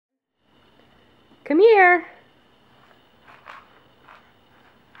Come here.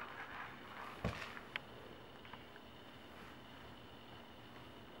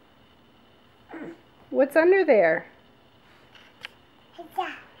 What's under there?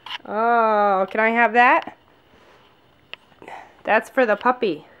 Oh, can I have that? That's for the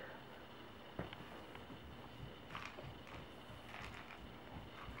puppy.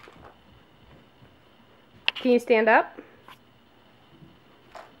 Can you stand up?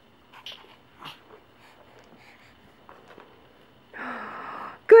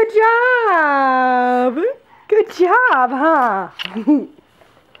 Good job! Good job, huh?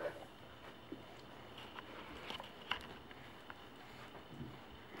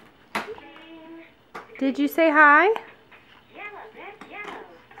 Did you say hi?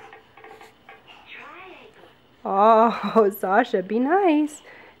 Oh, Sasha, be nice.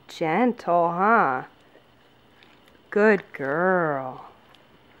 Gentle, huh? Good girl.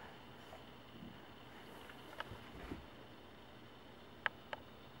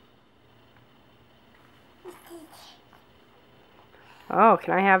 Oh,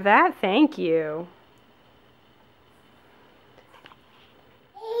 can I have that? Thank you.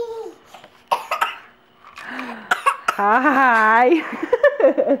 Hi.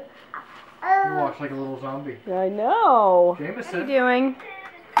 You watch like a little zombie. I know. Jameson. What are you doing?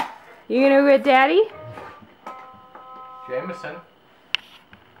 You gonna go get Daddy? Jameson.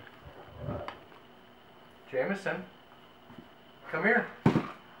 Jameson. Come here.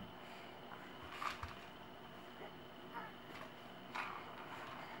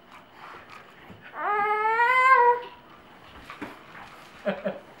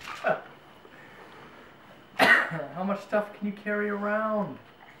 How much stuff can you carry around?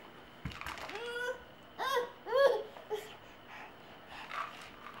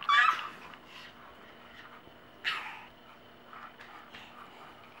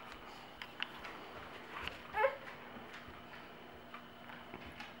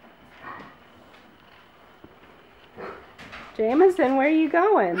 Jameson, where are you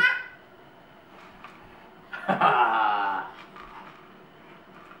going?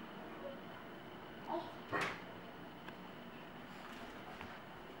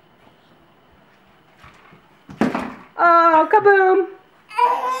 Oh, kaboom!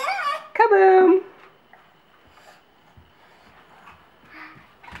 Kaboom!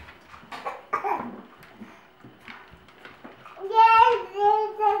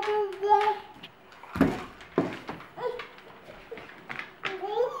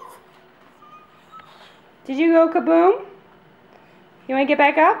 Did you go kaboom? You want to get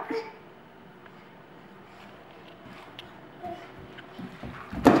back up?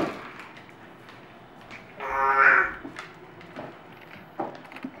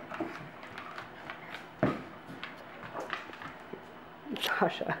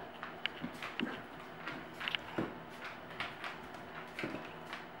 Sasha.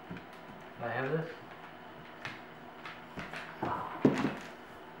 Can I have this?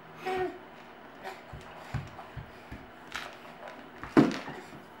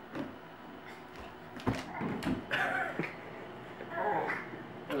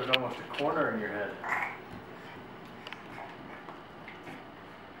 There's almost a corner in your head.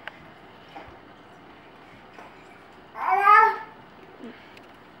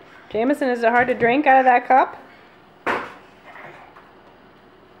 Jameson, is it hard to drink out of that cup?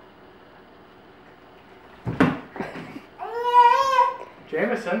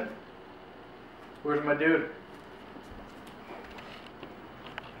 Jameson, where's my dude?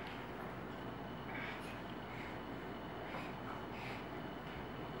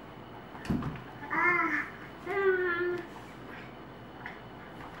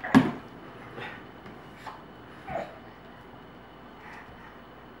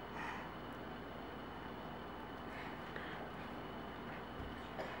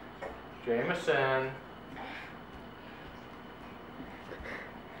 Jameson.